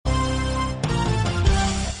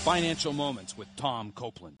Financial Moments with Tom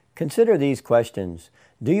Copeland. Consider these questions.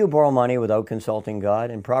 Do you borrow money without consulting God?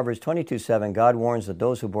 In Proverbs 22:7, God warns that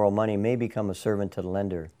those who borrow money may become a servant to the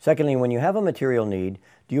lender. Secondly, when you have a material need,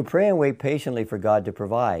 do you pray and wait patiently for God to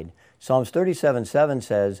provide? Psalms 37:7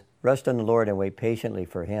 says, rest on the Lord and wait patiently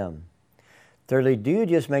for Him. Thirdly, do you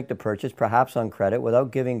just make the purchase, perhaps on credit,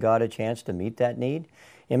 without giving God a chance to meet that need?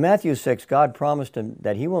 In Matthew 6, God promised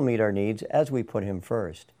that He will meet our needs as we put Him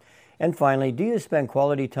first. And finally, do you spend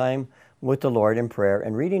quality time with the Lord in prayer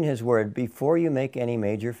and reading His Word before you make any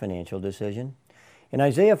major financial decision? In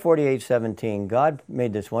Isaiah 48:17, God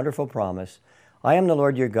made this wonderful promise, I am the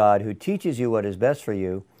Lord your God who teaches you what is best for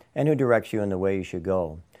you and who directs you in the way you should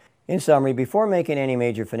go. In summary, before making any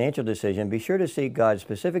major financial decision, be sure to seek God's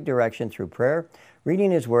specific direction through prayer, reading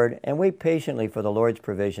His Word, and wait patiently for the Lord's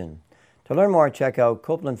provision. To learn more, check out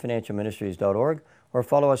CopelandFinancialMinistries.org or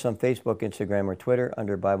follow us on Facebook, Instagram, or Twitter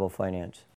under Bible Finance.